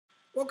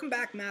Welcome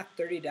back, Math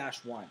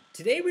 30-1.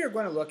 Today we are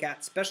going to look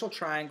at special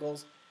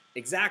triangles,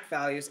 exact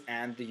values,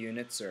 and the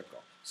unit circle.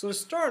 So to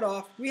start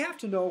off, we have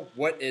to know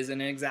what is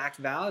an exact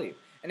value.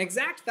 An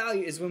exact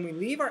value is when we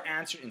leave our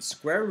answer in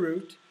square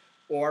root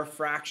or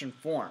fraction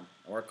form,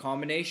 or a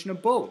combination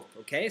of both,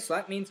 okay? So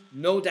that means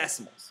no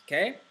decimals,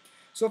 okay?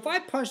 So if I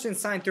punched in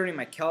sine 30 in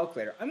my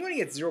calculator, I'm going to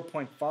get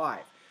 0.5.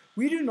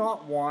 We do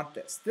not want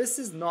this. This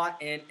is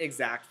not an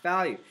exact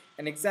value.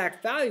 An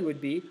exact value would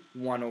be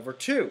 1 over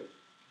 2.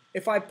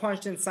 If I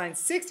punched in sine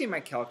 60 in my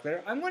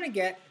calculator, I'm going to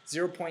get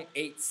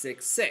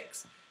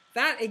 0.866.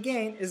 That,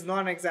 again, is not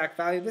an exact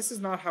value. This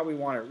is not how we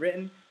want it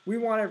written. We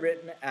want it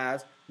written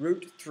as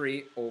root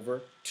 3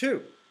 over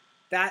 2.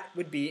 That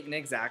would be an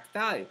exact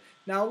value.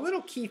 Now, a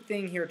little key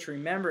thing here to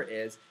remember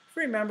is, if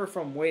you remember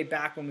from way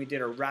back when we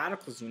did our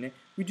radicals unit,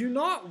 we do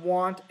not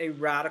want a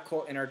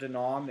radical in our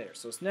denominator.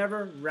 So it's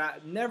never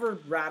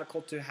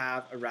radical to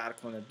have a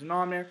radical in the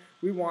denominator.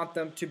 We want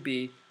them to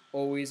be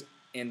always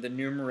in the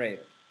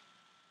numerator.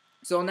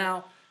 So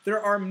now, there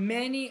are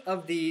many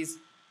of these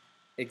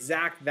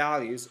exact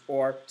values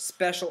or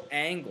special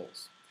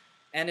angles.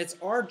 And it's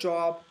our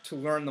job to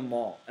learn them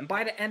all. And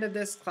by the end of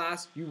this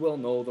class, you will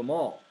know them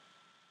all.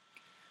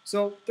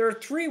 So there are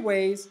 3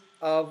 ways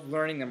of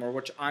learning them, or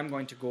which I'm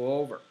going to go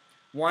over.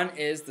 One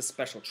is the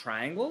special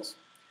triangles.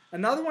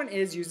 Another one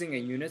is using a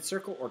unit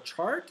circle or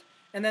chart.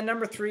 And then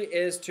number 3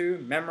 is to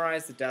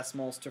memorize the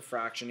decimals to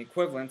fraction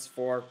equivalents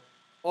for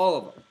all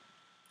of them.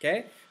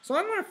 Okay? So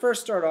I'm going to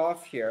first start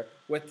off here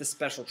with the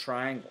special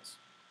triangles.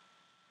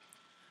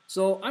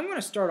 So I'm going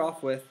to start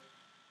off with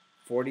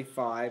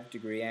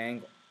 45-degree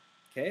angle.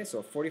 Okay, so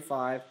a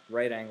 45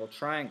 right angle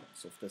triangle.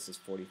 So if this is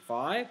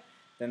 45,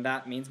 then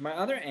that means my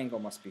other angle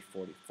must be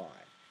 45.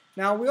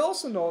 Now we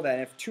also know that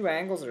if 2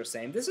 angles are the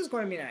same, this is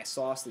going to be an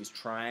isosceles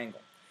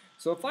triangle.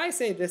 So if I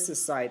say this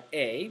is side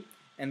A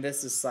and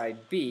this is side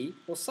B,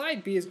 well,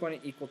 side B is going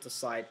to equal to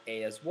side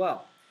A as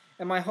well.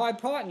 And my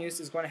hypotenuse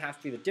is going to have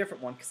to be the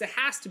different one because it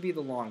has to be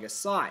the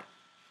longest side.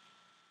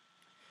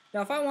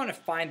 Now if I want to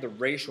find the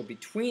ratio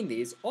between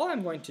these, all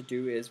I'm going to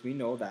do is, we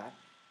know that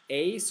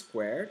A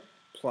squared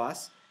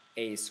plus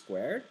A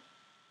squared,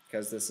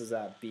 because this is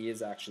that B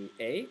is actually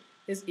A,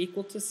 is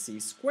equal to C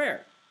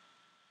squared.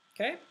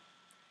 Okay?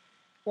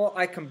 Well,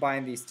 I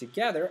combine these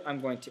together, I'm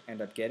going to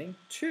end up getting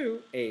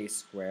 2A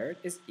squared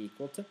is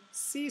equal to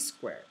C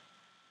squared.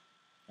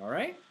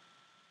 Alright?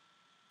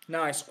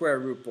 Now I square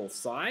root both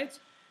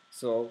sides.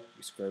 So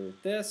we square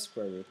root this,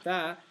 square root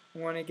that.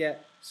 I'm going to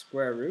get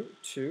square root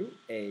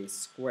 2A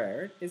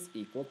squared is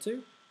equal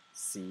to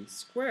C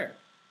squared.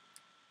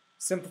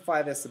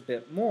 Simplify this a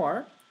bit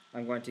more.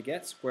 I'm going to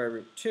get square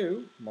root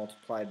 2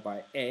 multiplied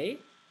by A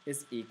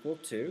is equal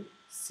to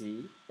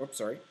C, oops,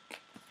 sorry,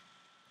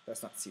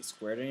 that's not C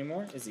squared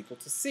anymore, is equal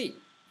to C.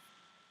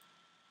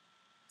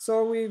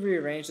 So we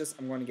rearrange this.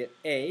 I'm going to get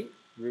A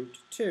root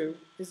 2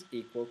 is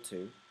equal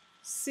to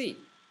C.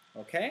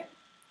 Okay?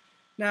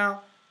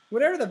 Now,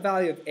 whatever the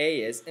value of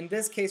A is, in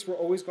this case we're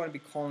always going to be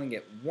calling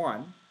it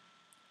 1.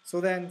 So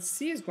then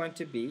C is going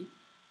to be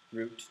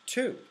root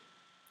 2.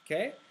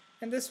 Okay?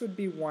 And this would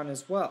be 1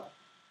 as well.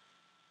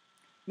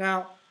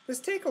 Now, let's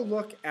take a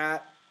look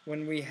at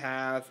when we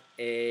have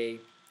a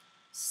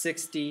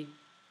 60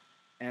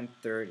 and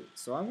 30.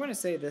 So I'm going to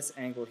say this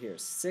angle here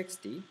is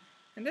 60,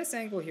 and this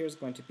angle here is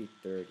going to be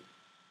 30.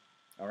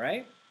 All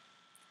right?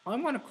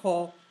 I'm going to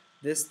call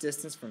this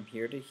distance from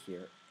here to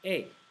here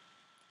A.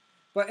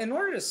 But in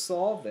order to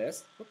solve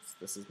this, oops,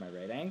 this is my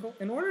right angle.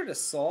 In order to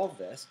solve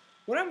this,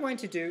 what I'm going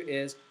to do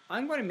is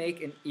I'm going to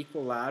make an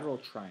equilateral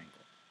triangle.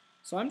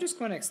 So I'm just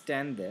going to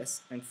extend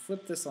this and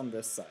flip this on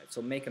this side.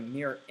 So make a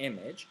mirror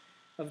image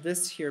of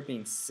this here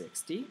being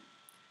 60.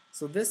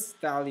 So this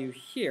value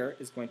here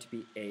is going to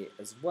be A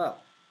as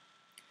well.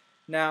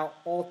 Now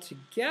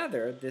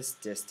altogether this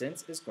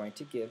distance is going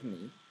to give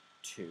me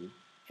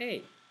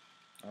 2A.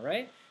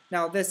 Alright?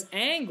 Now this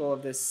angle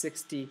of this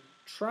 60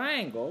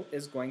 triangle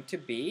is going to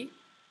be,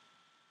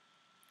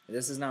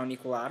 this is now an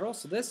equilateral,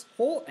 so this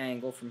whole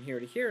angle from here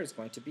to here is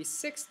going to be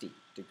 60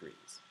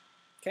 degrees.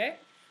 Okay?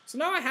 So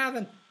now I have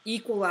an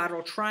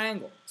equilateral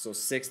triangle. So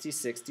 60,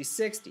 60,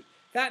 60.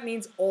 That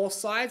means all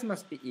sides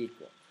must be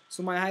equal.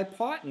 So my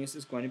hypotenuse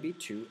is going to be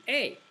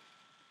 2A.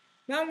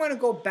 Now I'm going to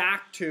go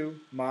back to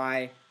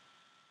my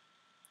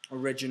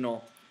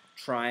original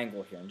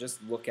triangle here and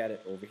just look at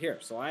it over here.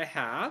 So I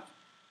have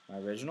my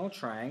original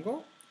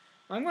triangle.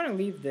 I'm going to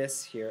leave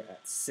this here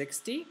at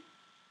 60.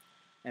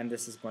 And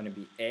this is going to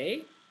be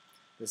A.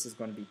 This is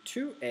going to be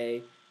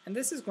 2A. And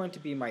this is going to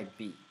be my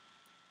B.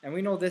 And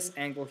we know this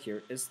angle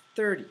here is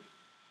 30.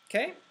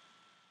 Okay?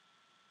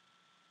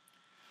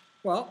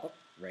 Well,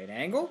 right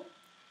angle.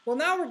 Well,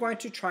 now we're going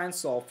to try and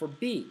solve for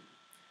B.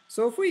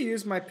 So if we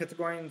use my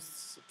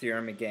Pythagorean's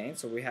theorem again,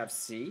 so we have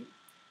C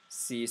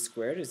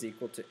squared is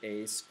equal to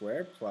A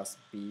squared plus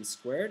B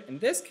squared. In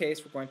this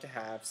case, we're going to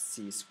have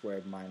C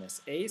squared minus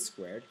A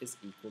squared is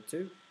equal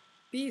to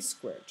B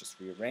squared. Just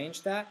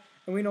rearrange that.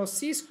 And we know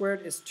C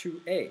squared is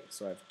 2A.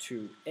 So I have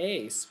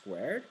 2A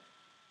squared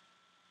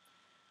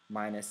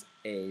minus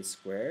A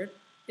squared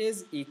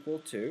is equal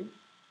to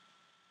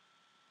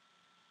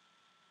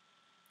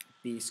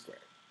b squared.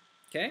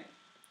 Okay?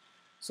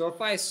 So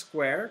if I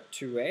square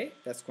 2a,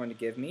 that's going to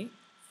give me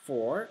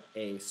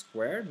 4a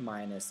squared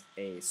minus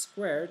a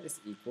squared is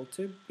equal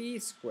to b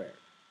squared.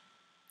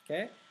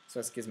 Okay? So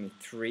this gives me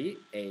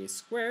 3a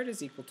squared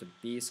is equal to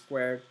b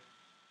squared.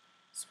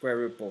 Square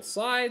root both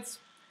sides.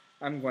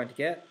 I'm going to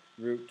get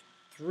root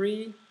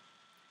 3a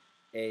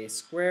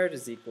squared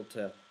is equal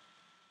to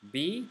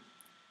b.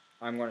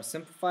 I'm going to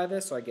simplify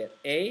this, so I get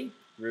a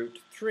root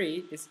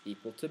 3 is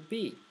equal to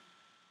b.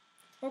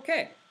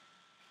 Okay.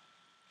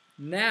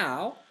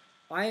 Now,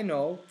 I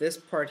know this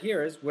part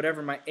here is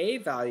whatever my a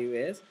value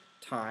is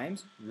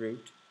times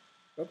root,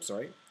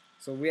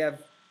 so we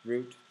have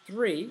root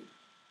 3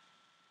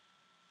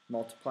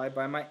 multiplied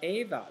by my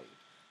a value.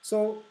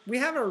 So we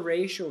have a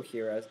ratio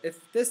here as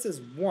if this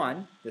is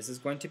 1, this is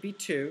going to be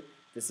 2,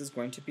 this is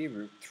going to be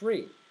root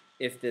 3.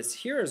 If this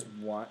here is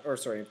 1,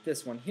 if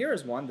this one here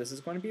is 1, this is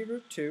going to be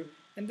root 2,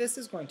 and this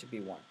is going to be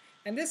 1.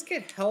 And this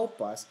could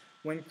help us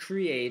when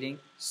creating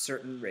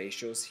certain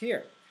ratios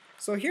here.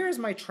 So here's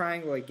my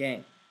triangle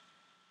again.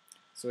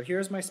 So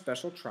here's my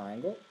special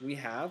triangle. We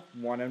have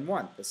 1 and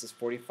 1. This is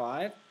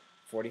 45,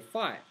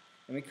 45.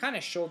 And we kind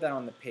of showed that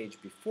on the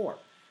page before.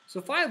 So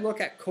if I look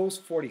at cos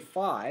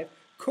 45,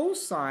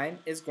 cosine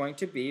is going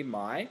to be if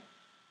I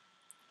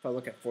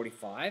look at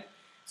 45,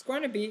 it's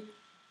going to be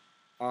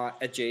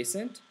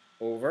adjacent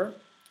over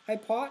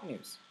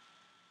hypotenuse.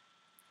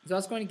 So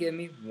that's going to give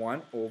me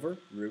 1 over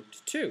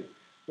root 2,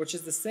 which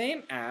is the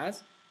same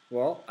as,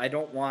 well,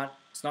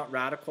 it's not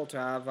radical to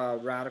have a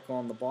radical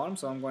on the bottom,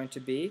 so I'm going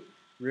to be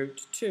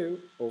root 2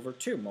 over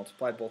 2.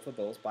 Multiply both of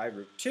those by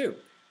root 2.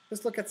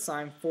 Let's look at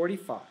sine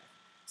 45.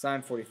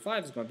 Sine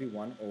 45 is going to be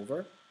 1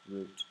 over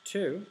root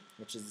 2,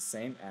 which is the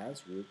same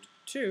as root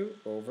 2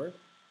 over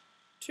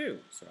 2.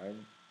 So I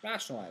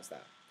rationalize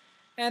that.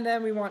 And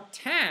then we want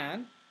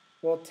tan.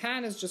 Well,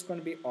 tan is just going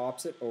to be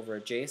opposite over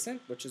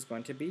adjacent, which is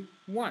going to be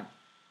 1.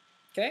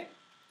 Okay?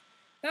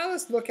 Now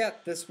let's look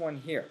at this one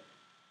here,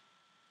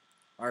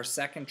 our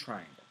second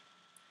triangle.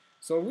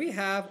 So we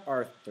have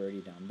our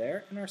 30 down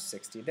there and our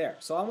 60 there.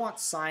 So I want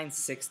sine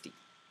 60.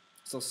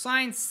 So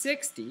sine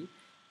 60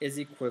 is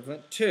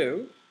equivalent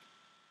to,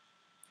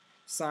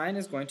 sine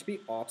is going to be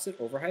opposite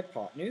over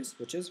hypotenuse,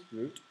 which is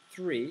root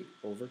 3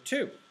 over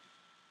 2.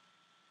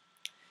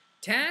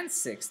 Tan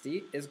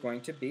 60 is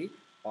going to be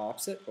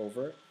opposite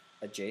over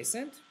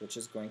adjacent, which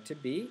is going to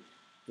be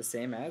the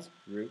same as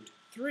root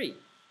 3.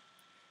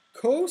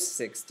 Cos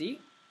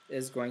 60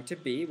 is going to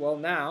be, well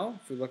now,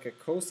 if we look at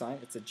cosine,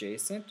 it's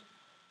adjacent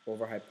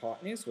over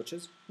hypotenuse, which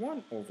is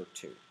 1 over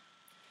 2.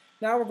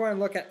 Now we're going to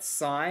look at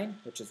sine,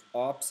 which is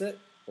opposite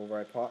over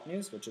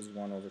hypotenuse, which is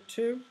 1 over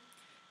 2.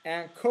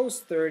 And cos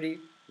 30,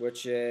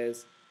 which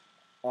is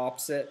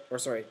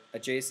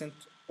adjacent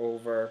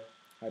over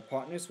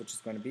hypotenuse, which is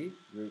going to be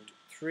root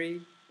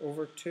 3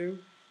 over 2.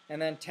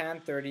 And then tan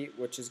 30,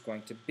 which is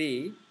going to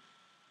be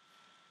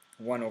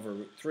 1 over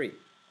root 3.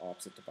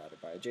 Opposite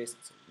divided by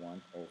adjacent, so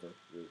 1 over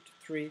root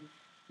 3,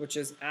 which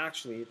is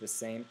actually the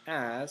same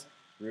as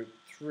root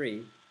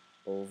 3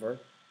 over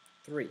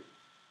 3.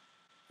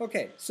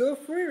 Okay, so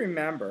if we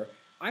remember,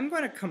 I'm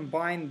going to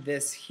combine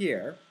this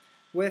here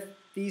with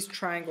these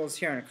triangles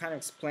here and kind of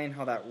explain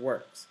how that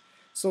works.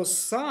 So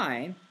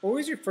sine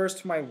always refers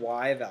to my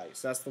y value,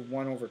 so that's the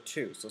 1 over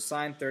 2. So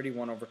sine 30,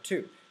 1 over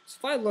 2. So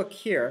if I look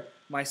here,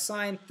 my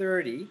sine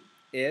 30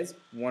 is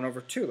 1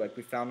 over 2, like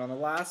we found on the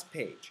last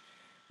page.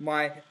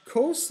 My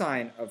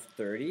cosine of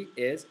 30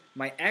 is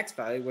my x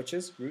value, which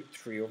is root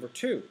 3 over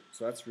 2.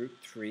 So that's root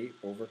 3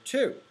 over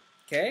 2.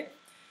 Okay?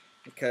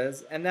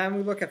 And then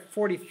we look at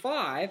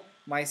 45,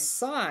 my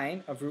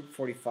sine of root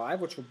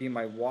 45, which will be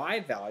my y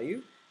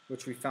value,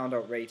 which we found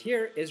out right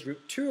here, is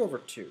root 2 over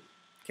 2.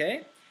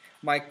 Okay?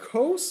 My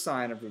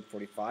cosine of root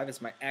 45 is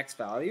my x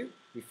value,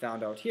 we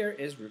found out here,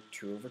 is root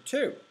 2 over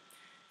 2.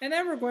 And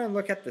then we're going to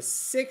look at the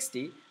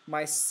 60.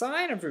 My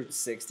sine of root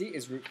 60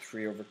 is root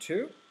 3 over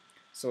 2.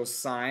 So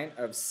sine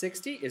of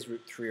 60 is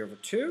root 3 over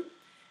 2.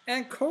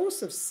 And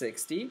cos of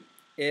 60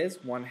 is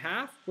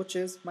 1/2, which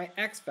is my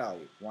x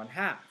value,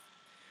 1/2.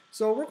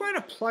 So we're going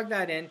to plug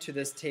that into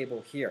this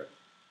table here.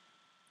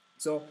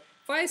 So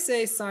if I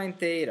say sine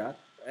theta,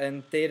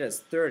 and theta is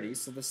 30,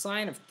 so the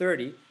sine of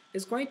 30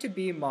 is going to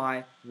be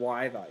my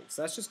y value.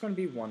 So that's just going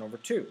to be 1 over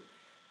 2.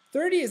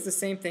 30 is the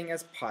same thing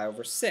as pi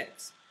over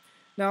 6.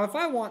 Now if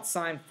I want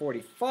sine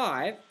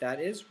 45, that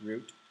is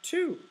root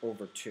 2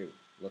 over 2.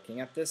 Looking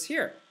at this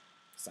here.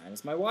 Sine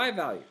is my y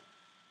value.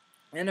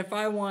 And if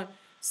I want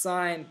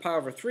sine pi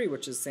over 3,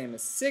 which is the same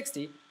as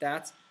 60,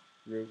 that's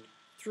root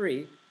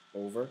 3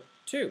 over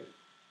 2.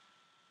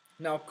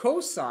 Now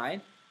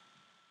cosine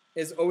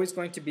is always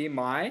going to be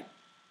my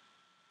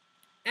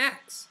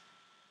x.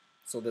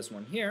 So this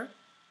one here,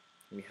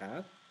 we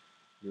have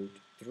root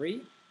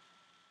 3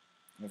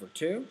 over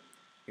 2.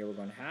 Here we're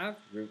going to have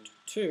root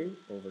 2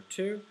 over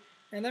 2.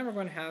 And then we're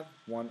going to have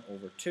 1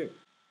 over 2.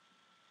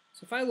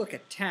 So if I look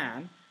at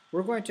tan,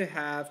 we're going to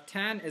have,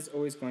 tan is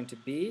always going to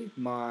be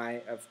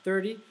my, of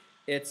 30,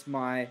 it's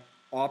my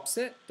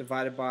opposite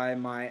divided by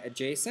my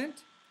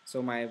adjacent.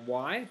 So my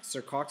y,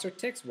 Sir Coxer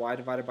ticks, y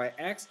divided by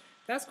x.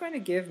 that's going to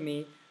give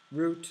me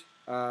 3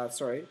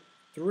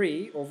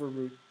 over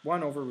root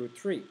 1 over root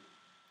 3.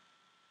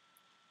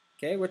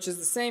 Okay, which is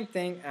the same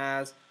thing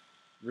as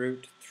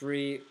root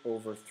 3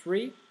 over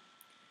 3.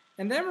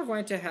 And then we're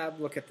going to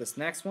look at this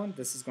next one.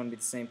 This is going to be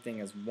the same thing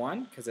as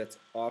 1 because it's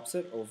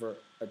opposite over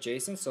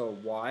adjacent, so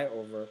y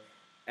over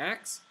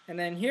x. And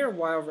then here,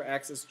 y over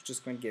x is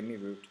just going to give me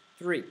root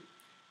 3.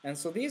 And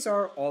so these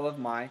are all of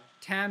my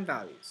tan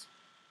values.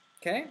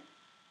 Okay?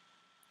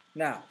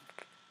 Now,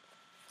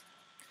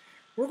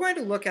 we're going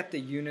to look at the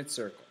unit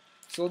circle.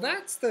 So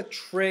that's the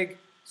trig.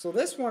 So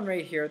this one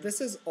right here, this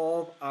is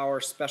all of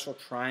our special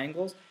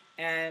triangles.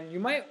 And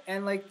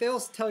they'll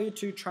tell you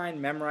to try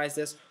and memorize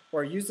this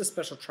or use the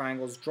special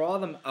triangles, draw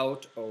them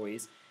out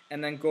always,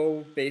 and then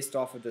go based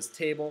off of this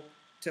table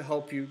to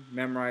help you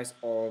memorize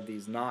all of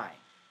these 9.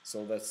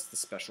 So that's the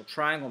special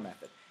triangle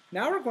method.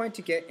 Now we're going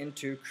to get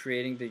into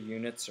creating the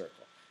unit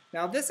circle.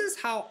 Now this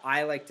is how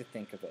I like to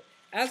think of it.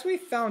 As we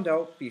found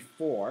out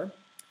before,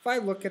 if I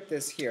look at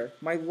this here,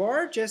 my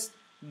largest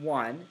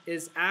one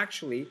is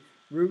actually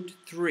root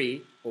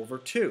 3 over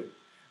 2.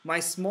 My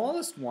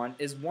smallest one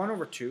is 1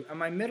 over 2, and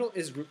my middle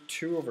is root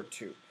 2 over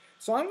 2.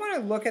 So I'm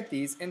going to look at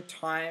these in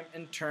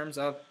terms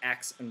of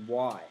x and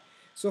y.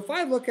 So if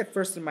I look at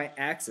first in my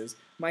x's,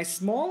 my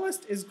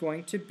smallest is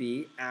going to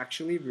be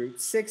actually root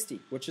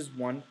 60, which is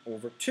 1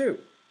 over 2.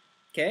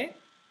 Okay?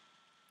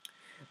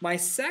 My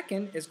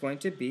second is going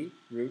to be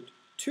root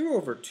 2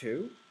 over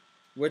 2,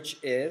 which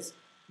is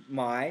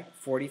my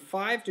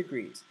 45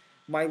 degrees.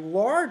 My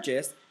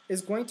largest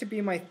is going to be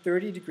my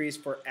 30 degrees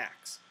for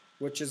x,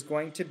 which is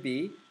going to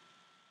be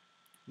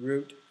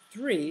root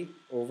 3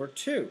 over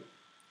 2.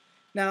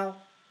 Now,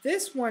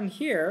 this one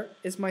here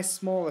is my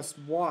smallest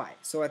y.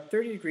 So at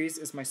 30 degrees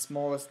is my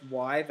smallest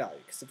y value.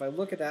 Because if I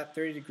look at that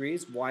 30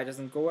 degrees, y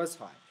doesn't go as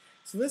high.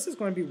 So this is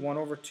going to be 1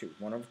 over 2.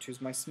 1 over 2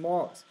 is my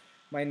smallest.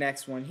 My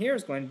next one here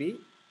is going to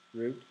be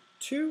root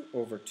 2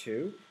 over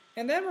 2.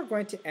 And then we're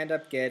going to end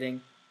up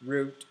getting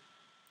root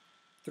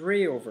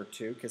 3 over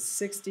 2 because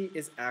 60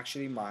 is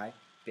actually my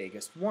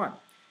biggest one.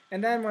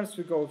 And then once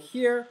we go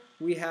here,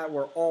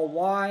 we're all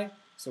y.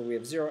 So we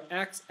have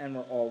 0x and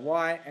we're all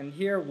y. And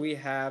here we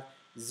have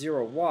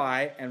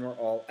 0y and we're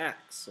all x.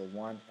 So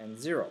 1 and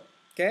 0.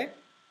 Okay?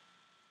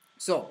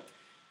 So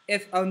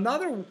if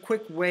another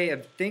quick way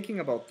of thinking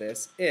about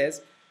this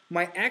is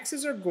my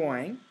x's are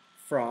going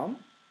from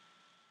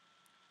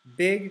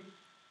big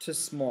to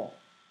small.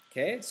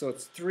 Okay? So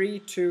it's 3,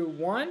 2,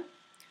 1.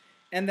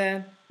 And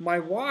then my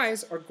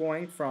y's are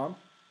going from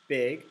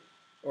big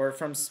or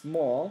from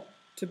small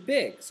to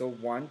big. So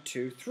 1,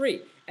 2,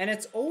 3. And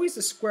it's always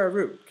the square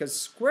root because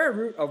square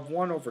root of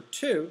 1 over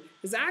 2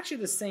 is actually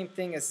the same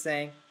thing as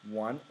saying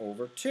 1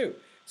 over 2.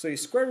 So you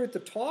square root the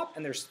top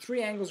and there's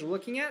 3 angles we're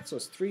looking at. So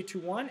it's 3, 2,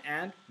 1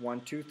 and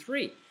 1, 2,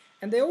 3.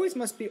 And they always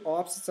must be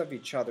opposites of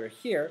each other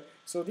here.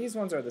 So these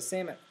ones are the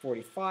same at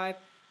 45.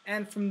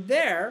 And from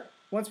there,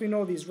 once we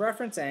know these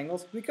reference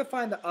angles, we can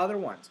find the other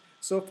ones.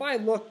 So if I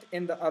looked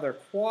in the other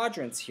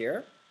quadrants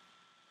here,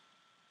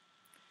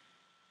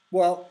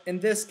 well,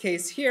 in this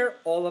case here,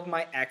 all of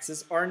my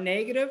x's are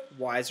negative,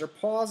 y's are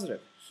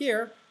positive.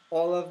 Here,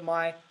 all of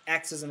my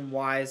x's and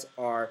y's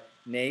are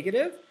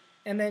negative.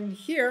 And then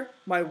here,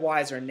 my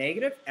y's are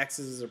negative,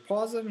 x's are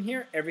positive, and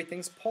here,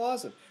 everything's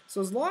positive.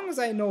 So as long as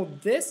I know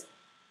this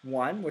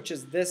one, which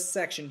is this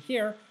section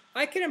here,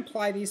 I can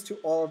apply these to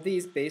all of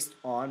these based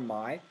on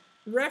my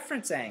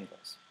reference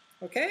angles.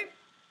 Okay?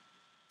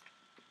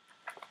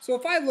 So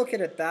if I look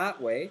at it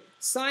that way,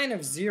 sine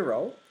of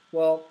 0,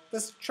 well,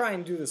 let's try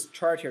and do this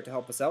chart here to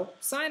help us out.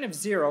 Sine of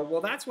 0,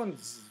 well, that's when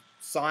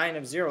sine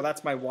of 0,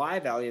 that's my y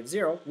value of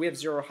 0. We have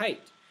 0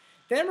 height.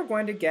 Then we're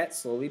going to get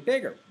slowly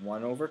bigger.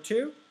 1 over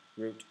 2,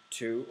 root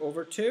 2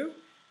 over 2,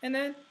 and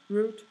then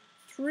root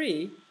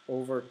 3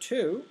 over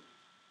 2,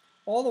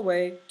 all the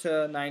way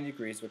to 90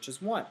 degrees, which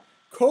is 1.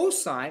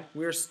 Cosine,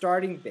 we're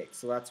starting big,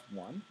 so that's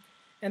 1.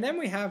 And then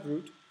we have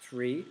root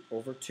 3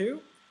 over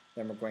 2.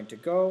 Then we're going to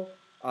go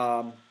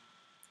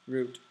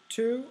root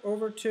 2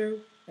 over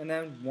 2, and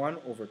then 1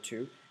 over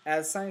 2,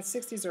 as sine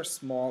 60s are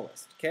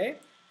smallest, okay?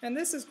 And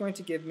this is going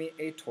to give me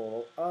a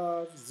total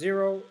of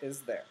 0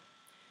 is there.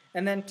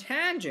 And then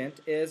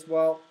tangent is,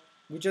 well,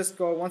 we just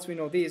go, once we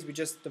know these, we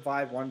just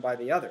divide one by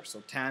the other.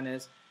 So tan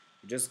is,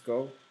 we just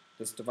go,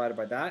 this divided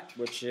by that,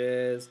 which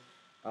is,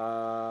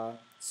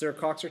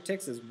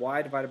 Sir-Coxer-Tix is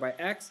y divided by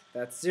x,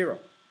 that's 0.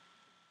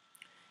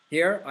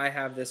 Here, I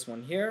have this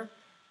one here,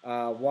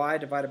 y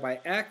divided by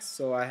x,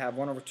 so I have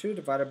 1 over 2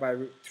 divided by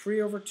root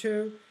 3 over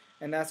 2,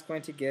 and that's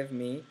going to give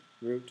me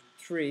root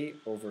 3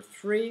 over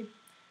 3.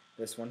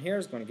 This one here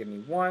is going to give me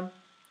 1.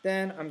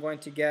 Then I'm going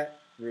to get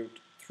root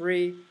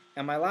 3.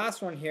 And my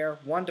last one here,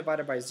 1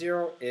 divided by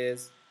 0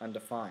 is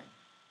undefined.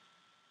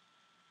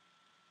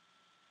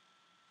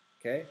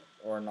 Okay?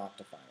 Or not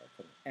defined. I'll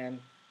put an N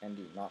and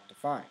D, not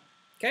defined.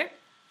 Okay?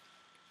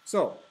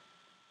 So,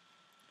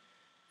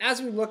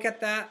 as we look at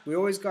that, we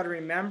always got to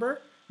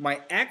remember my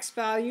x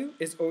value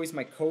is always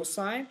my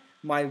cosine.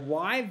 My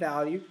y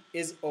value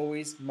is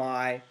always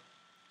my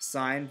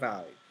sine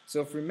value.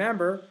 So if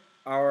remember,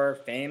 our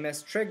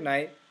famous trig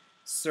knight,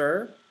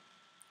 Sir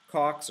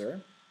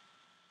Coxer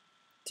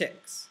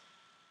Tix.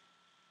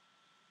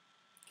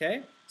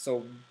 Okay,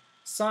 so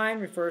sine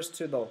refers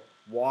to the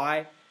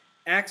y,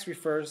 x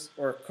refers,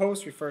 or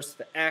cos refers to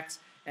the x,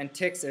 and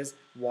tix is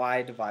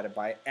y divided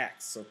by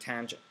x, so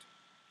tangent.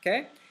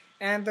 Okay,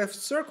 and the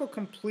circle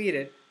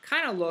completed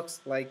kind of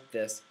looks like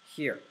this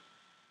here.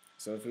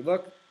 So if we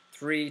look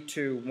 3,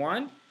 2,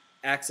 1,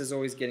 x is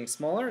always getting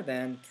smaller,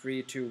 then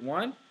 3, 2,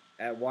 1,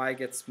 at y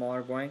gets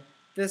smaller going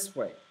this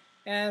way.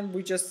 And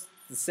we just,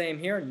 the same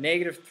here,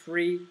 negative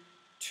 3,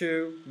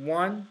 2,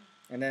 1,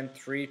 and then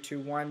 3, 2,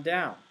 1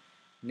 down.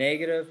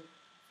 Negative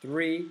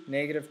 3,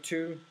 negative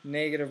 2,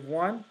 negative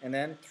 1, and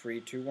then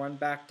 3, 2, 1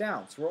 back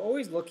down. So we're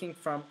always looking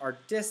from our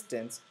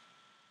distance,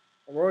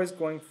 we're always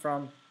going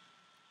from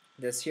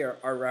this here,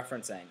 our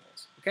reference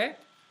angles, okay?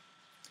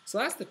 So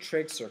that's the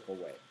trig circle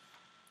way.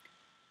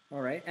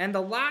 All right, and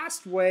the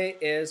last way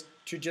is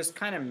to just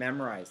kind of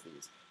memorize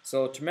these.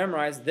 So to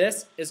memorize,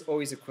 this is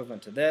always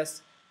equivalent to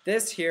this.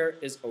 This here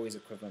is always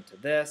equivalent to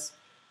this.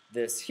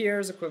 This here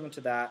is equivalent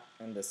to that,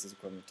 and this is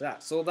equivalent to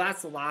that. So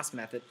that's the last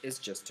method, is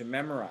just to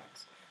memorize.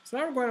 So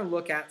now we're going to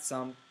look at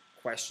some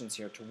questions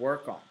here to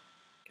work on.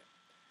 Okay.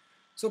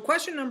 So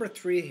question number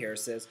 3 here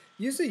says,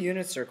 use the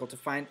unit circle to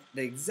find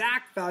the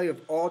exact value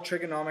of all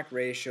trigonomic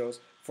ratios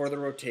for the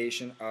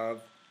rotation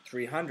of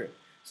 300.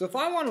 So if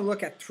I want to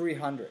look at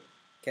 300,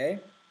 okay,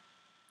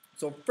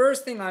 so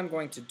first thing I'm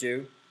going to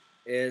do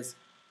is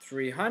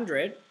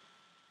 300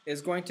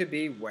 is going to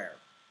be where?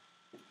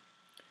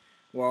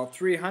 Well,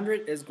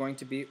 300 is going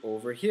to be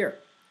over here.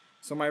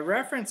 So my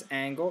reference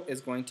angle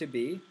is going to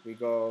be, we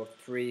go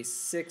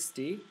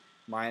 360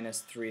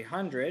 minus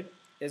 300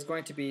 is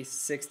going to be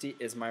 60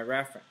 is my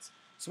reference.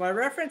 So my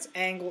reference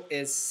angle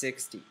is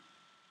 60.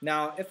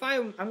 Now, if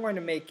I'm going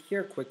to make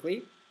here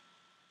quickly,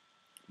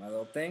 my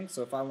little thing,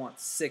 so if I want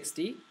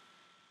 60,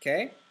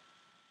 okay,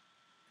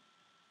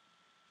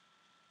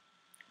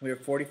 we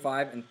have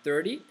 45 and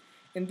 30.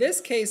 In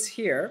this case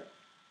here,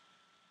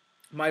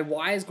 my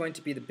y is going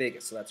to be the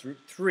biggest, so that's root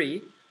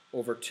 3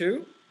 over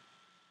 2.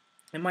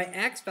 And my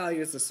x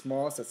value is the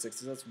smallest at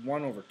 60, so that's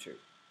 1 over 2.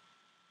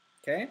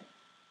 Okay?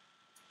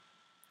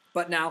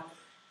 But now,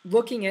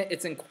 looking at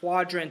it's in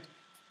quadrant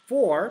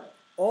 4,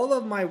 all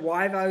of my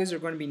y values are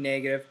going to be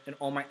negative, and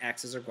all my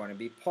x's are going to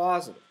be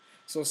positive.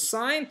 So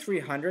sine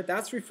 300,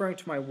 that's referring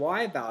to my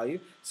y value,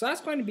 so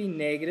that's going to be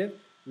negative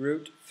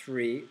root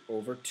 3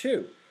 over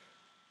 2.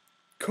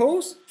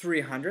 Cos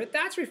 300,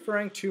 that's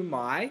referring to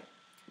my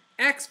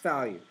x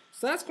value.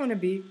 So that's going to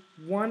be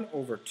 1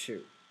 over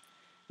 2.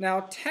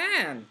 Now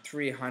tan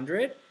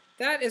 300,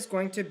 that is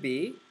going to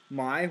be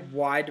my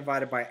y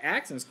divided by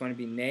x, and it's going to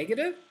be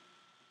negative.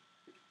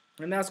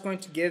 And that's going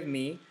to give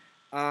me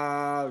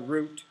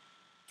root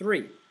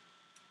 3.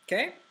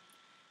 Okay?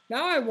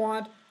 Now I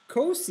want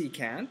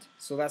cosecant,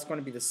 so that's going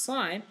to be the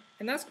sine,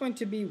 and that's going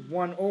to be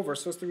 1 over,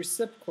 so it's the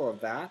reciprocal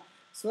of that.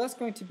 So that's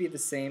going to be the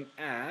same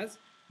as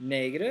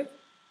negative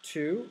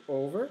 2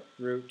 over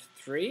root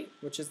 3,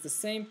 which is the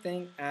same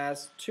thing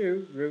as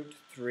 2 root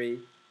 3,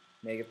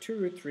 negative 2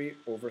 root 3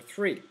 over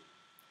 3.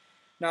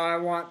 Now I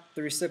want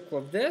the reciprocal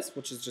of this,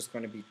 which is just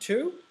going to be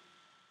 2.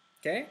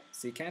 Okay,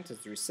 secant is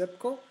the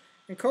reciprocal.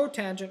 And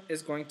cotangent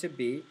is going to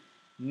be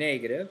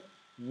negative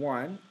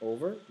 1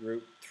 over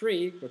root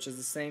 3, which is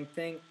the same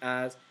thing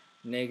as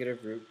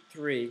negative root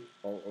 3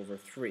 all over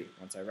 3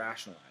 once I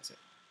rationalize it.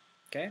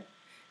 Okay.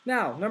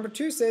 Now, number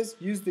 2 says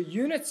use the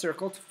unit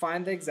circle to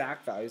find the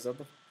exact values of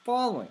the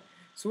following.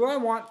 So I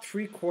want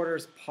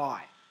 3/4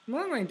 pi. I'm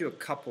only going to do a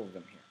couple of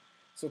them here.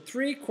 So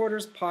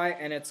 3/4 pi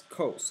and it's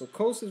cos. So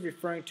cos is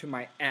referring to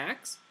my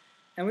x,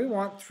 and we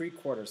want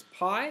 3/4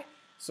 pi.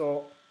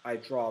 So I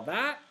draw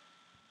that,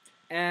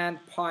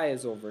 and pi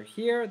is over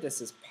here. This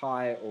is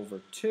pi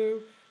over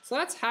 2. So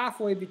that's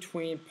halfway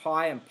between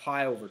pi and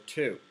pi over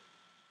 2.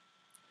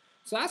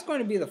 So that's going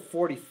to be the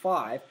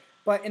 45.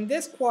 But in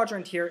this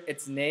quadrant here,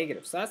 it's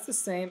negative. So that's the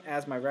same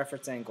as my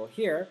reference angle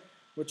here,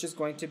 which is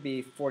going to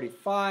be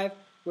 45,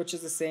 which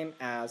is the same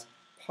as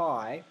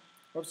pi,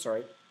 which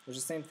is the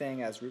same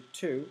thing as root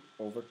 2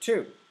 over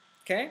 2.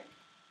 Okay?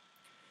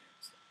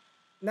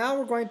 Now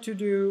I'm going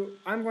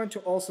to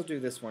also do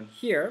this one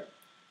here.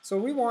 So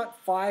we want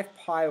 5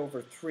 pi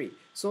over 3.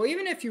 So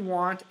even if you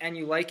want and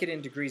you like it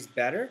in degrees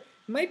better,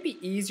 it might be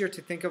easier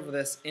to think of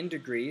this in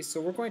degrees.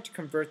 So we're going to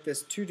convert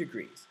this to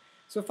degrees.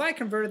 So if I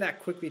converted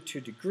that quickly to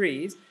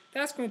degrees,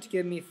 that's going to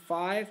give me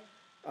 5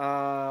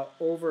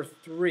 over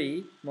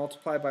 3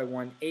 multiplied by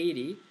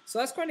 180. So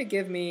that's going to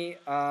give me,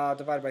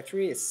 divided by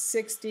 3 is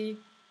 60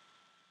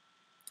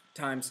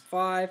 times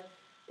 5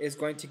 is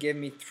going to give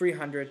me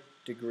 300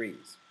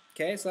 degrees.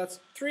 Okay, so that's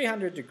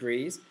 300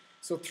 degrees.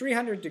 So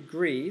 300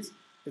 degrees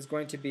is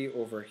going to be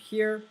over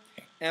here.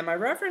 And my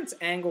reference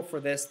angle for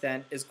this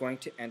then is going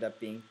to end up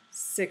being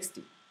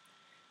 60.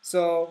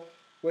 So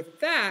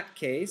with that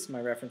case, my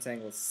reference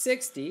angle is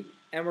 60,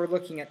 and we're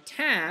looking at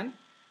tan.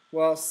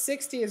 Well,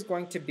 60 is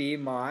going to be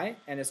my,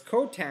 and it's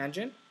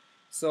cotangent,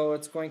 So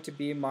it's going to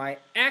be my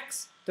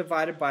x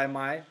divided by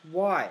my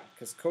y,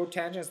 because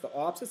cotangent is the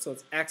opposite, so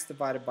it's x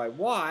divided by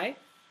y,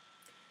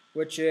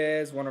 which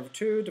is 1 over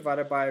 2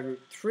 divided by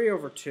root 3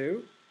 over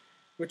 2,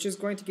 which is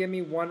going to give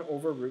me 1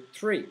 over root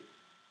 3.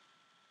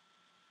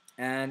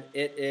 And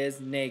it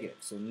is negative,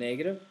 so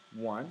negative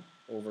 1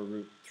 over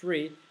root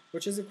 3,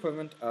 which is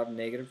equivalent of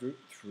negative root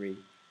 3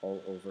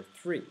 all over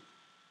 3.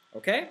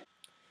 Okay?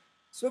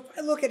 So if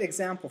I look at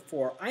example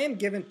 4, I am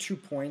given 2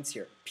 points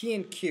here, P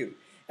and Q.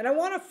 And I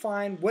want to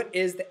find what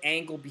is the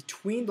angle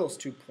between those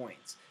 2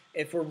 points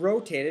if we're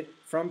rotated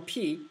from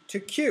P to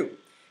Q.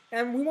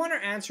 And we want our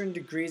answer in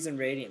degrees and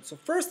radians. So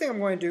first thing I'm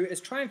going to do is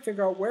try and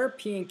figure out where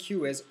P and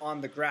Q is on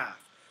the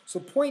graph. So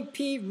point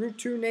P, root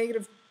 2,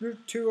 negative root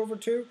 2 over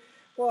 2.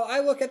 Well, I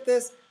look at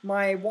this,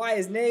 my y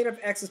is negative,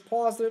 x is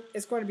positive,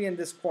 it's going to be in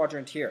this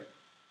quadrant here.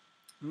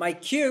 My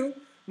Q,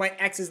 my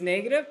x is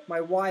negative,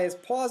 my y is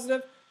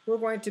positive, we're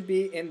going to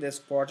be in this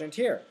quadrant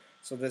here.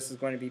 So this is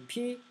going to be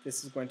P,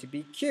 this is going to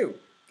be Q.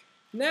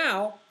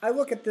 Now, I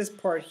look at this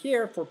part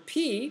here for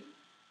P,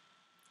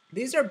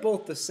 these are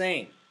both the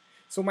same.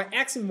 So my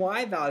x and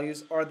y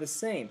values are the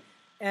same.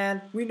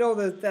 And we know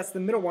that that's the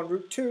middle one,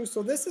 root 2,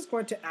 so this is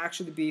going to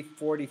actually be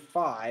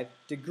 45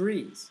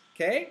 degrees,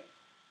 okay?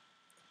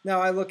 Now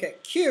I look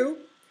at Q,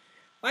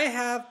 I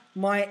have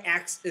my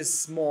x is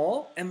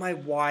small and my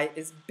y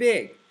is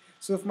big.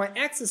 So if my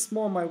x is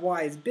small and my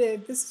y is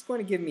big, this is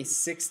going to give me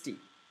 60.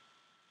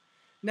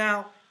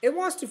 Now, it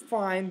wants to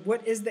find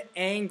what is the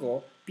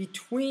angle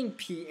between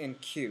P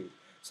and Q.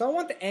 So I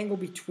want the angle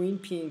between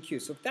P and Q.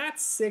 So if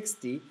that's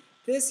 60,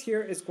 this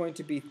here is going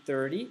to be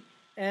 30,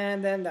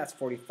 and then that's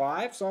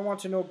 45. So I want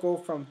to know, go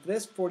from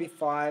this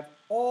 45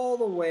 all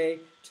the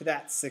way to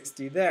that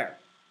 60 there.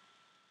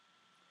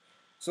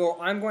 So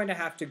I'm going to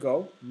have to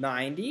go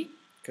 90,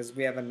 because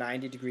we have a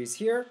 90 degrees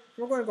here.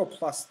 We're going to go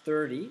plus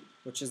 30,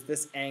 which is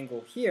this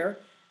angle here,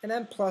 and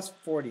then plus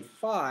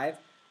 45,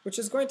 which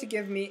is going to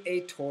give me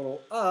a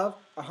total of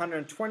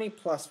 120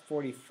 plus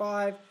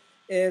 45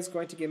 is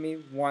going to give me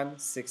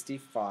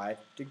 165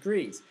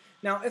 degrees.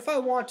 Now, if I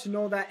want to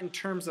know that in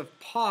terms of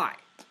pi,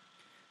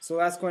 so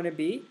that's going to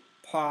be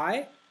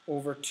pi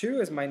over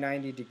 2 is my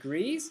 90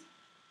 degrees,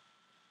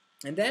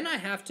 and then I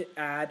have to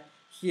add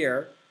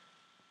here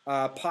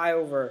pi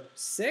over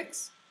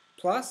 6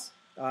 plus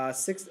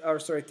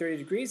 30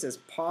 degrees is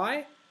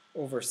pi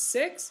over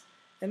 6,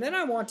 and then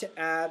I want to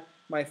add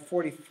my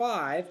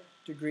 45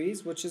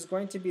 degrees, which is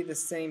going to be the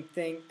same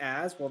thing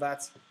as, well,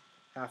 that's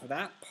half of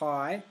that,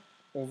 pi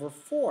over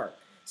 4.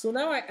 So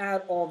now I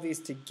add all these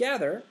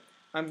together,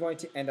 I'm going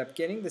to end up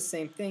getting the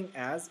same thing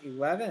as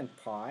 11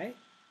 pi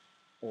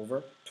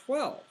over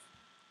 12.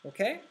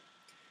 Okay?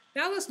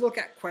 Now let's look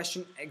at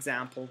question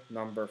example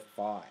number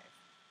 5.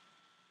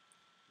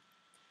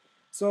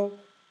 So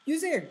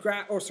using a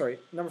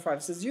number 5,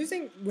 it says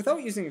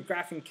without using a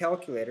graphing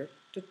calculator,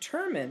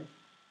 determine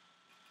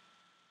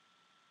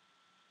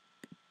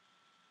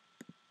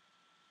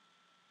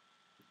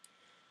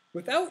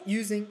the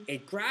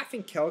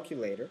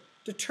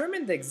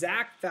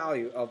exact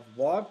value of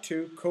log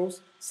 2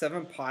 cos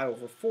 7 pi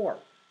over 4.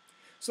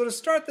 So to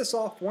start this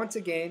off, once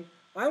again,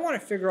 I want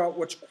to figure out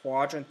which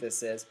quadrant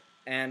this is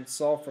and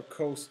solve for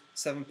cos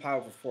 7 pi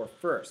over 4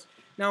 first.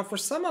 Now for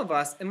some of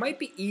us, it might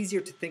be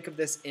easier to think of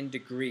this in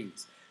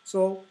degrees.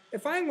 So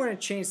if I'm going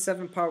to change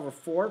 7 pi over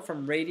 4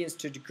 from radians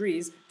to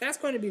degrees, that's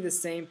going to be the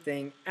same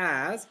thing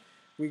as,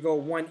 we go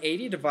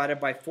 180 divided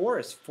by 4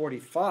 is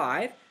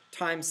 45,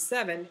 times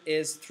 7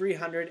 is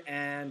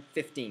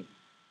 315.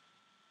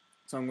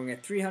 So I'm going to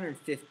get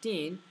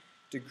 315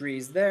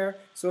 degrees there.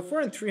 So if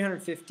we're in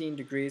 315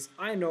 degrees,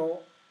 I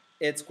know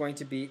it's going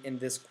to be in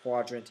this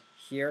quadrant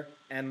here,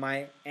 and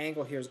my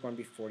angle here is going to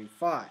be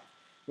 45,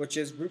 which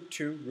is root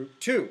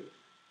 2.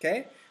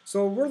 Okay?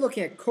 So we're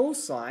looking at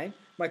cosine.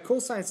 My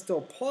cosine is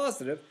still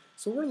positive,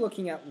 so we're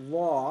looking at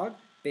log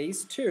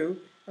base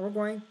 2, and we're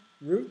going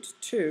root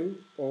 2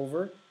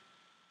 over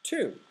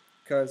 2,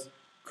 because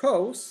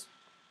cos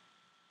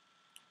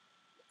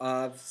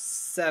of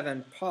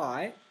 7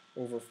 pi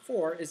over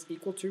 4 is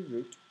equal to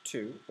root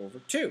 2 over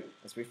 2,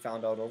 as we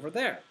found out over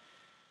there.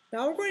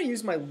 Now we're going to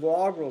use my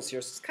log rules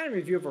here, so it's kind of a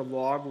review of our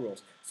log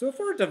rules. So if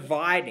we're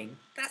dividing,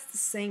 that's the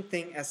same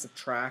thing as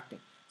subtracting.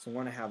 So I'm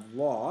going to have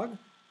log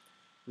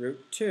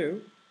root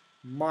 2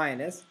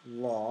 minus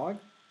log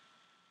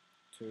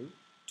 2.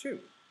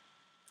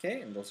 Okay,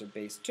 and those are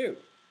base 2.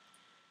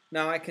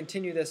 Now I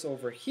continue this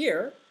over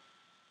here.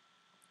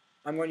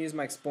 I'm going to use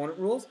my exponent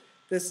rules.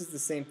 This is the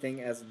same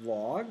thing as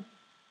log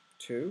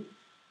 2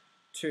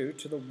 to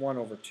the 1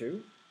 over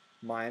 2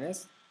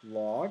 minus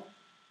log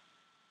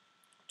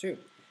 2.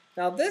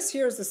 Now this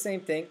here is the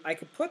same thing. I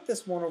could put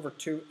this 1 over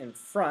 2 in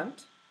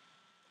front.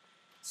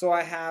 So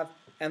I have,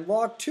 and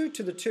log 2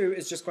 to the 2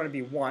 is just going to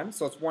be 1.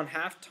 So it's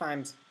 1/2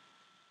 times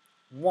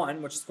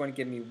 1, which is going to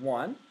give me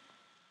 1.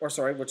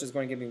 Which is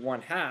going to give me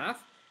 1/2.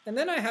 And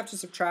then I have to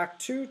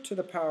subtract 2 to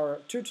the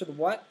power, 2 to the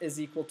what is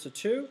equal to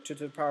 2. 2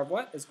 to the power of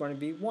what is going to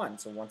be 1.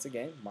 So once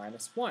again,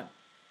 minus 1.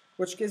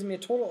 Which gives me a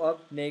total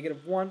of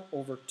negative 1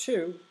 over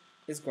 2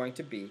 is going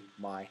to be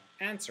my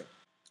answer.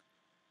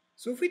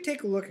 So if we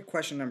take a look at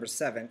question number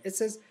 7, it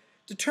says,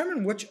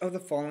 determine which of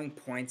the following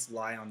points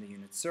lie on the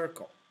unit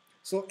circle.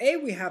 So A,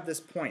 we have this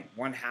point,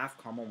 1/2,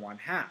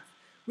 1/2.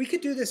 We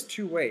could do this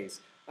two ways.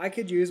 I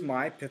could use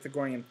my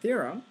Pythagorean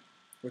theorem,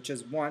 which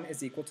is 1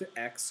 is equal to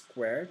x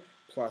squared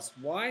plus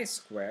y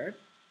squared.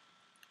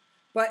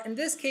 But in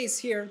this case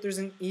here, there's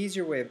an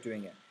easier way of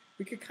doing it.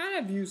 We could kind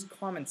of use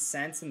common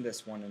sense in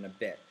this one in a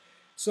bit.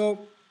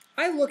 So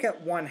I look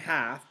at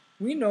 1/2.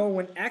 We know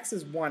when x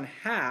is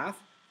 1/2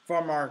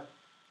 from our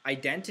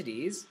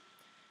identities,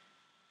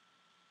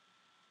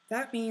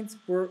 that means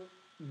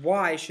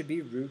y should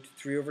be root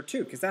 3 over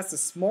 2, because that's a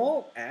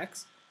small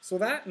x. So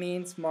that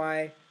means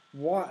my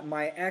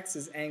x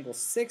is angle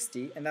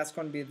 60, and that's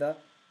going to be the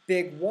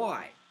big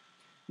Y.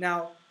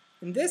 Now,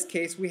 in this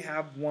case, we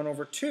have 1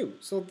 over 2.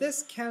 So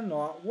this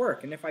cannot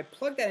work. And if I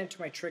plug that into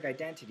my trig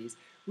identities,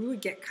 we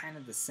would get kind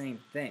of the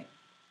same thing.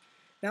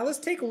 Now let's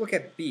take a look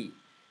at B.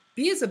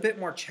 B is a bit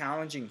more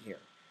challenging here.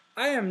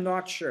 I am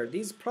not sure.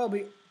 These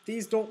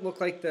don't look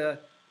like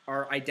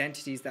our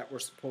identities that we're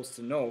supposed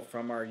to know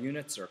from our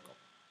unit circle.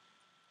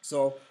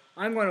 So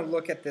I'm going to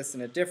look at this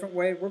in a different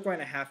way. We're going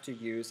to have to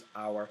use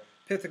our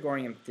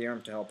Pythagorean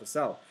theorem to help us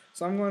out.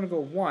 So I'm going to go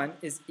 1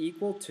 is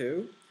equal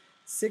to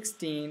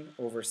 16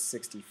 over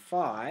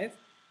 65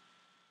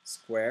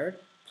 squared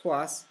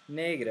plus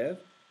negative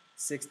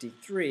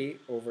 63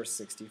 over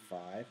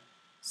 65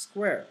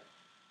 squared.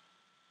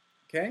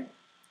 Okay?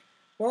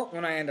 Well,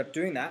 when I end up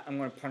doing that, I'm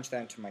going to punch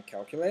that into my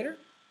calculator.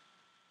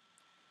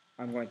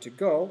 I'm going to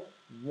go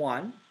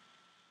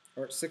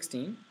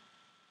 16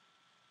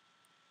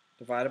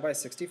 divided by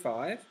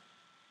 65,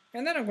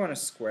 and then I'm going to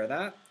square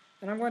that,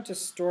 and I'm going to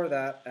store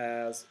that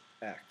as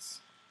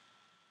x.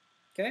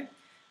 Okay?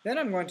 Then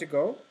I'm going to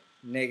go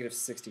negative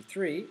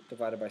 63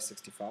 divided by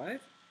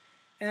 65,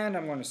 and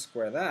I'm going to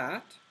square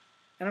that,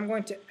 and I'm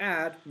going to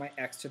add my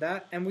x to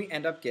that, and we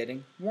end up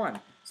getting 1.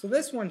 So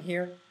this one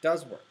here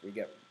does work. We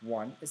get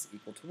 1 is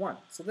equal to 1.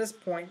 So this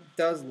point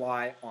does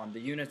lie on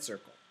the unit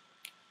circle.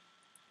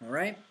 All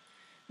right?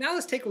 Now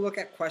let's take a look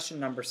at question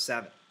number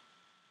 7.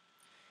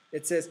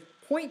 It says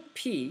point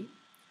P,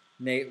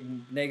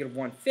 negative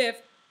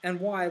 1/5, and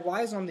y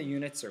lies on the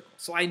unit circle.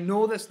 So I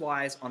know this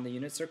lies on the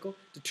unit circle.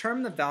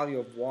 Determine the value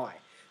of y.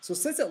 So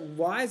since it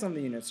lies on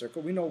the unit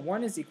circle, we know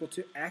 1 is equal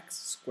to x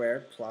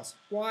squared plus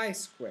y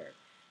squared.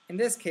 In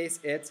this case,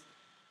 it's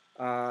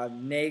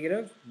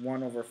negative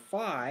 1 over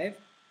 5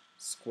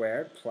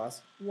 squared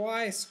plus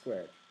y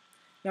squared.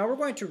 Now we're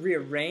going to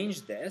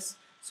rearrange this.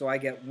 So I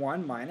get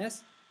 1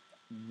 minus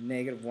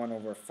negative 1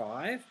 over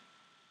 5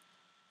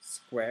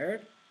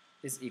 squared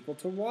is equal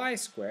to y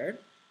squared.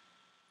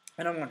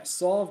 And I'm going to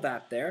solve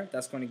that there.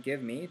 That's going to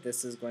give me,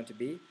 this is going to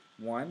be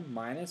 1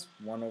 minus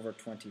 1 over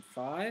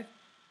 25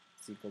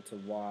 is equal to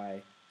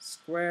y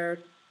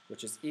squared,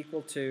 which is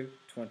equal to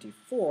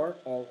 24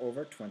 all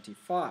over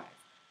 25.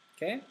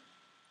 Okay?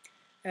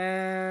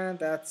 And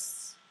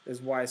that's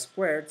is y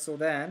squared. So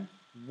then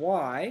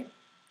y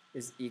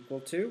is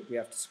equal to, we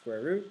have to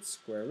square root.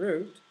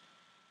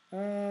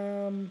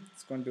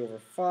 It's going to be over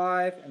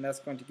 5, and that's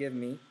going to give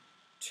me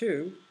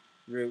 2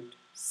 root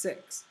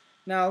 6.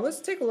 Now let's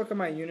take a look at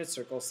my unit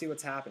circle, see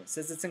what's happening. It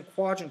says it's in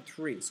quadrant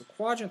 3, so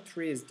quadrant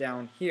 3 is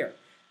down here.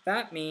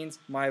 That means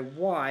my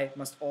y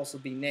must also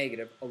be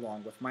negative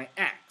along with my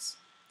x.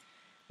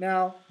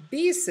 Now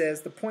B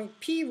says the point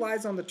P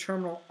lies on the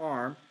terminal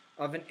arm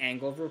of an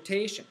angle of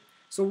rotation.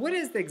 So what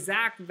is the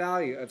exact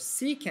value of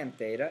secant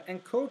theta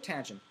and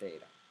cotangent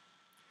theta?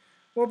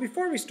 Well,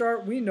 before we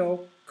start, we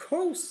know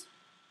cos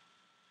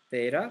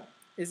theta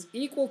is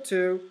equal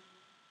to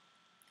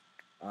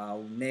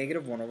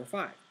negative 1 over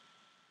 5.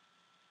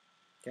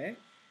 Okay?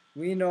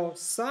 We know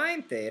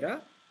sine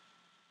theta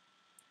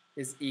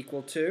is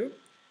equal to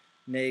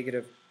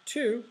negative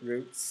 2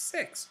 root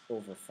 6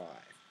 over 5.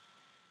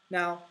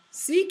 Now,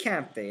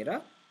 secant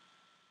theta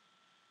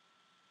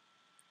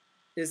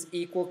is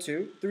equal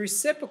to the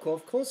reciprocal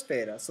of cos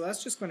theta, so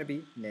that's just going to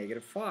be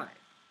negative 5.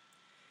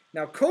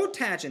 Now,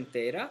 cotangent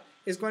theta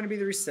is going to be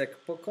the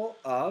reciprocal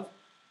of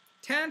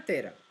tan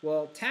theta.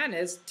 Well, tan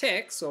is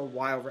tic, so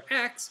y over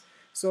x,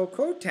 so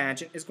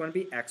cotangent is going to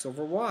be x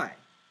over y.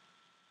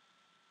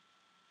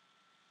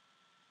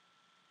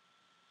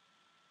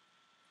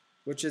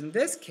 Which in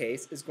this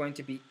case is going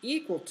to be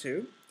equal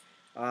to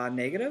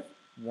negative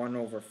 1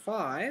 over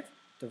 5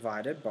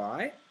 divided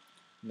by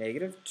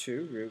negative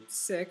 2 root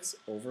 6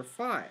 over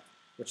 5,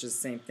 which is the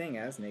same thing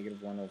as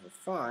negative 1 over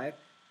 5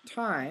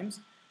 times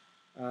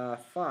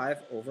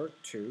 5 over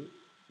 2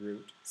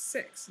 root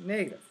 6,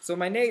 negative. So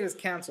my negatives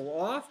cancel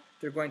off.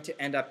 They're going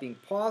to end up being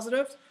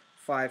positive.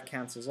 5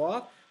 cancels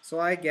off. So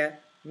I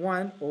get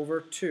 1 over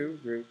 2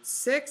 root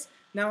 6.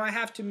 Now I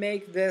have to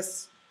make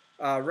this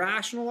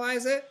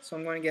rationalize it. So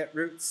I'm going to get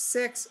root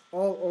 6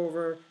 all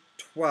over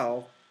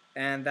 12.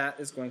 And that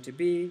is going to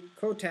be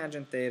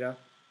cotangent theta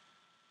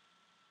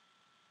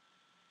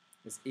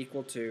is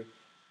equal to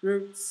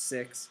root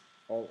 6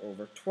 all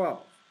over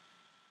 12.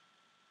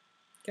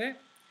 Okay?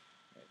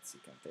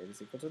 Secant theta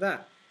is equal to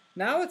that.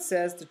 Now it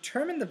says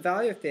determine the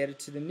value of theta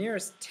to the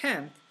nearest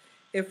tenth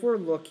if we're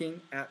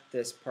looking at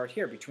this part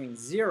here, between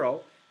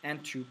 0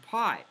 and 2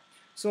 pi.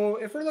 So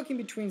if we're looking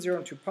between 0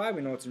 and 2 pi,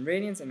 we know it's in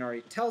radians, and it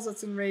already tells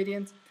us in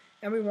radians,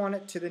 and we want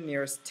it to the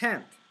nearest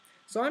tenth.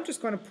 So I'm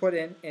just going to put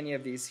in any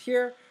of these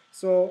here.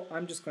 So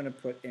I'm just going to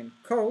put in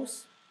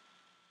cos,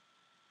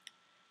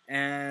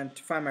 and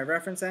to find my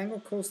reference angle,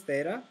 cos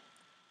theta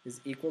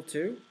is equal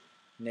to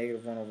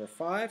negative 1 over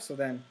 5. So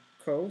then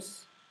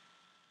cos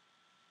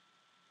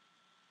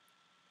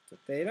to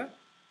theta,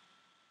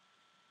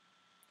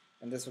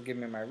 and this will give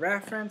me my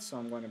reference. So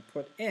I'm going to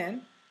put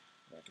in,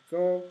 where to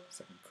go,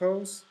 second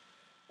cos,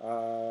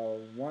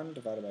 1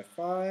 divided by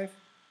 5,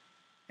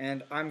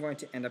 and I'm going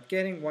to end up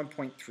getting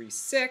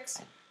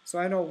 1.36. So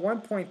I know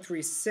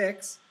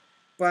 1.36,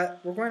 but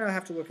we're going to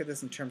have to look at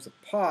this in terms of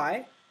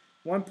pi.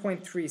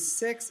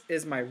 1.36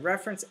 is my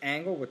reference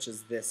angle, which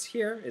is this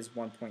here, is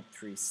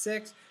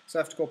 1.36. So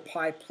I have to go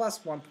pi plus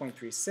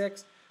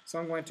 1.36. So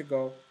I'm going to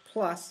go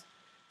plus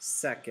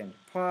second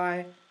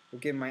pi. Will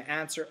give my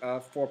answer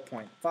of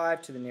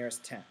 4.5 to the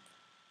nearest tenth.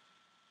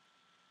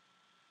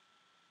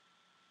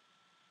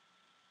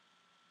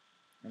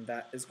 And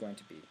that is going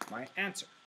to be my answer.